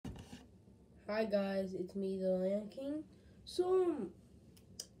Hi guys, it's me, the Land King. So,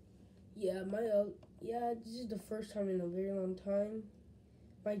 yeah, this is the first time in a very long time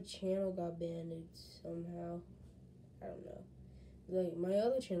my channel got banned somehow. I don't know. Like, my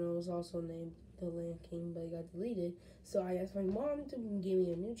other channel was also named the Land King, but it got deleted. So I asked my mom to give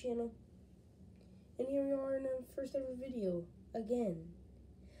me a new channel, and here we are in our first ever video again.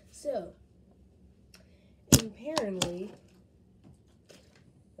 So, apparently,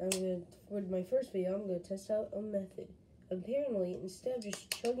 for my first video, I'm gonna test out a method. Apparently, instead of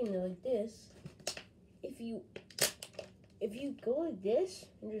just chugging it like this, if you go like this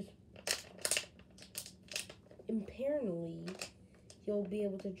and just, apparently, you'll be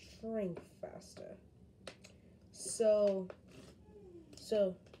able to drink faster. So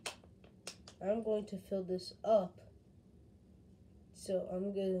I'm going to fill this up. So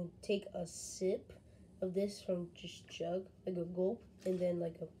I'm gonna take a sip of this from just chug, like a gulp, and then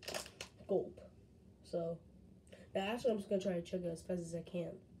like a gulp. So now actually I'm just gonna try to chug it as fast as I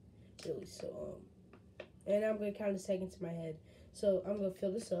can. Really, so and I'm gonna count the seconds in my head. So I'm gonna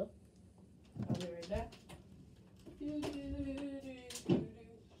fill this up. I'll be right back. Warm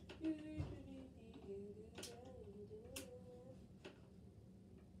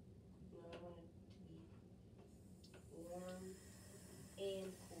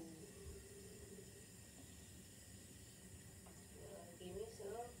and cool. Give me some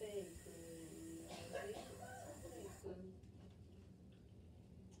bacon.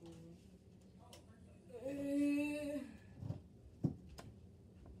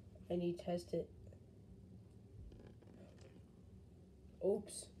 I need to test it.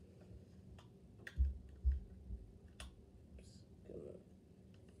 Oops.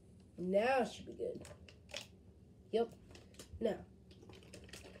 Now it should be good. Yep. Now,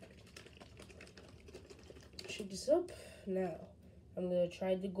 shake this up. Now, I'm gonna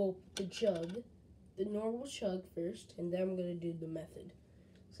try the chug, the normal chug first, and then I'm gonna do the method.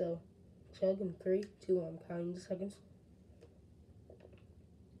 So, chug in 3, 2, 1. I'm counting the seconds.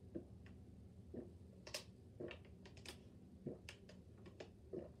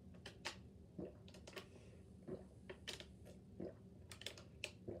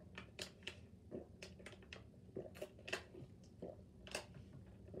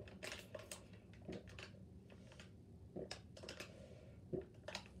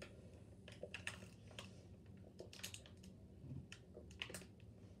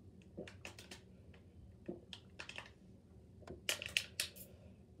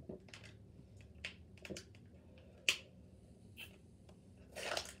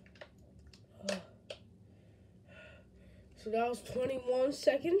 So that was 21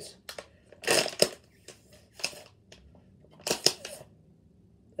 seconds.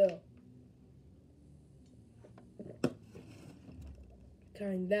 Oh.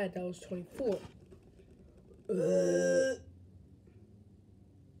 Counting that was 24.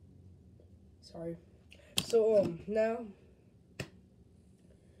 Sorry. So, now,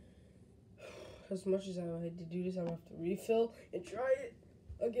 as much as I had to do this, I'm gonna have to refill and try it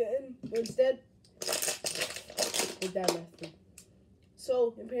again. But instead, with that method.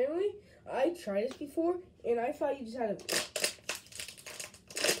 So apparently, I tried this before, and I thought you just had to,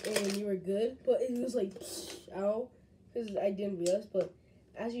 and you were good, but it was like, ow, because I didn't realize. But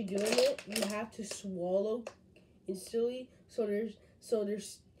as you're doing it, you have to swallow instantly. So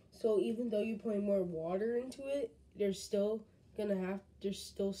even though you're putting more water into it, there's still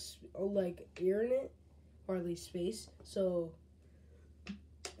like air in it, or at least space. So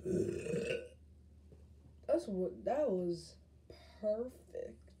that was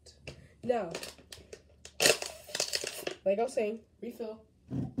perfect. Now, like I was saying, refill.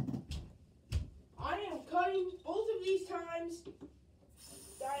 I am cutting both of these times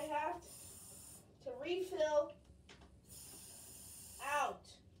that I have to refill out.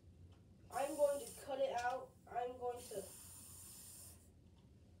 I'm going to cut it out.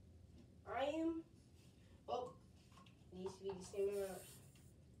 Oh, it needs to be the same amount.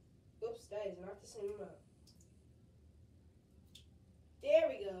 Oops, that is not the same amount. There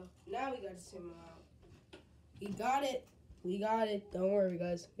we go. Now we got the same amount. We got it. We got it. Don't worry,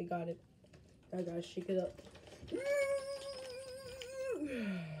 guys. We got it. I gotta shake it up.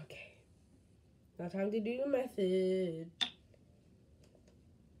 Okay. Now time to do the method.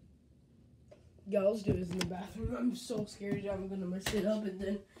 Yeah, let's do this in the bathroom. I'm so scared that I'm gonna mess it up and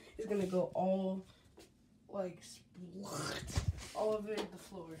then it's gonna go all like all over the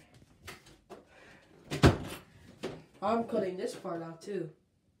floor. I'm cutting this part out too.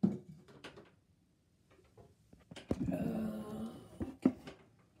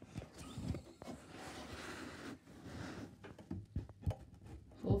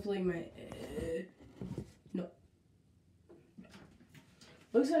 Hopefully my No.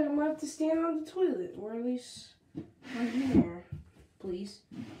 Looks like I'm gonna have to stand on the toilet, or at least right here. Please.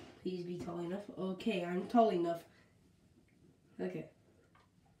 Please be tall enough. Okay, I'm tall enough. Okay.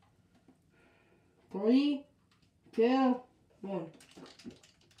 3, 2, 1.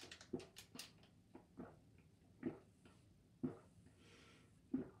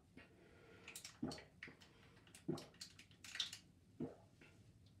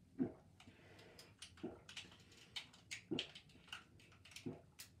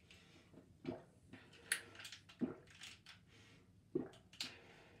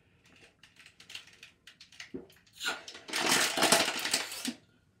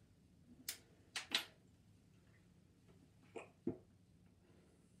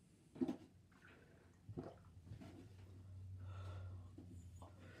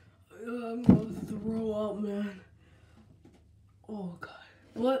 I'm gonna throw up, man. Oh, God.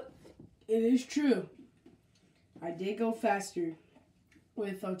 But it is true. I did go faster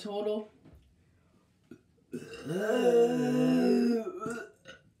with a total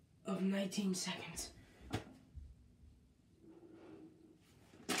of 19 seconds.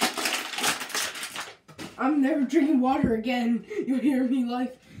 I'm never drinking water again. You hear me,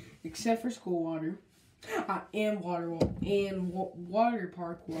 like, except for school water. And water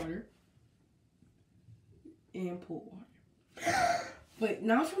park water. And pool water. But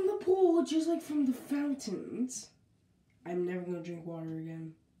not from the pool, just like from the fountains. I'm never gonna drink water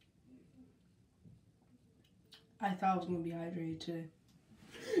again. I thought I was gonna be hydrated today.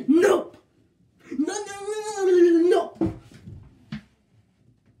 Nope! No!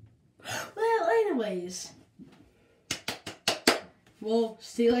 Well, anyways. We'll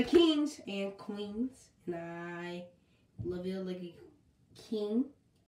stay like kings and queens. And I love you like a king.